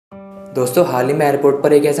दोस्तों हाल ही में एयरपोर्ट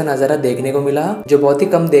पर एक ऐसा नज़ारा देखने को मिला जो बहुत ही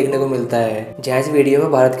कम देखने को मिलता है, जहाँ इस वीडियो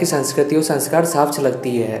में भारत की संस्कृति और संस्कार साफ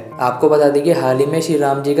झलकती है। आपको बता दें कि हाल ही में श्री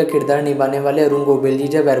राम जी का किरदार निभाने वाले अरुण गोविल जी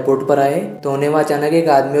जब एयरपोर्ट पर आए तो उन्हें वहाँ अचानक एक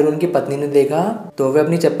आदमी और उनकी पत्नी ने देखा तो वे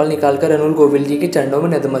अपनी चप्पल निकालकर अरुण गोविल जी के चरणों में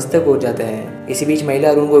नतमस्तक हो जाते हैं। इसी बीच महिला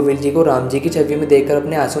अरुण गोविल जी को राम जी की छवि में देखकर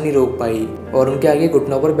अपने आंसू नहीं रोक पाई और उनके आगे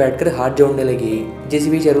घुटनों पर बैठकर हाथ जोड़ने लगी, जिस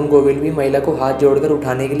बीच अरुण गोविल भी महिला को हाथ जोड़कर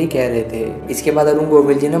उठाने के लिए कह रहे थे। इसके बाद अरुण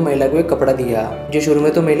गोविल जी ने महिला को एक कपड़ा दिया जो शुरू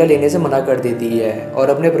में तो महिला लेने से मना कर देती है और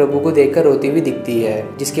अपने प्रभु को देखकर रोती हुई दिखती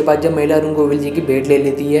है, जिसके बाद जब महिला अरुण गोविल जी की भेंट ले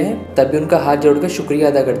लेती है तब भी उनका हाथ जोड़कर शुक्रिया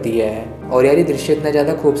अदा करती है। और यार ये दृश्य इतना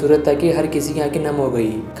ज्यादा खूबसूरत था कि हर किसी की आंखें नम हो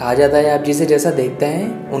गई। कहा जाता है आप जिसे जैसा देखते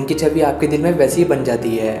हैं उनकी छवि आपके दिल में वैसी ही बन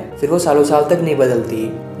जाती है, फिर वो सालों साल तक नहीं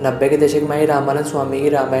बदलती। 90 के दशक में रामानंद स्वामी की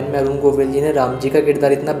रामायण में अरुण गोविल जी ने राम जी का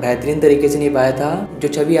किरदार इतना बेहतरीन तरीके से निभाया था जो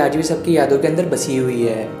छवि आज भी सबकी यादों के अंदर बसी हुई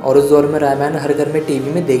है। और उस दौर में रामायण हर घर में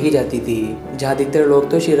टीवी में देखी जाती थी, जहाँ अधिकतर लोग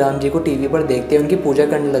तो श्री राम जी को टीवी पर देखते उनकी पूजा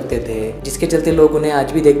करने लगते थे, जिसके चलते लोग उन्हें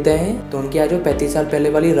आज भी देखते हैं तो उनकी आज वो 35 साल पहले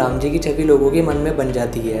वाली राम जी की छवि लोगों के मन में बन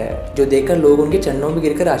जाती है, जो देखकर लोग उनके चरणों में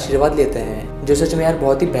गिरकर आशीर्वाद लेते हैं, जो सच में यार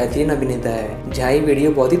बहुत ही बेहतरीन अभिनेता है। जहाँ ये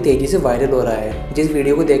वीडियो बहुत ही तेजी से वायरल हो रहा है, जिस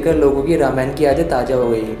वीडियो को देखकर लोगों की रामायण की यादें ताजा हो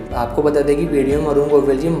गई। आपको बता दें कि वीडियो में अरुण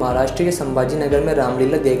गोविल जी महाराष्ट्र के संभाजी नगर में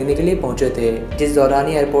रामलीला देखने के लिए पहुंचे थे, जिस दौरान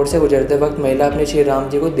ही एयरपोर्ट से गुजरते वक्त महिला अपने श्री राम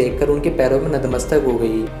जी को देखकर उनके पैरों में नतमस्तक हो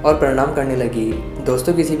गई और प्रणाम करने लगी।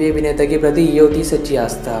 दोस्तों किसी भी अभिनेता के प्रति ये होती सच्ची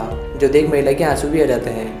आस्था जो देख महिला के आंसू भी आ जाते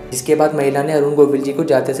हैं। इसके बाद महिला ने अरुण गोविल जी को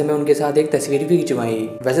जाते समय उनके साथ एक तस्वीर भी खिंचवाई।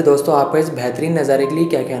 वैसे दोस्तों आपका इस बेहतरीन नज़ारे के लिए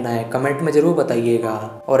क्या कहना है कमेंट में जरूर बताइएगा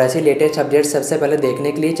और ऐसे लेटेस्ट अपडेट्स सबसे पहले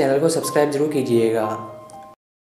देखने के लिए चैनल को सब्सक्राइब जरूर कीजिएगा।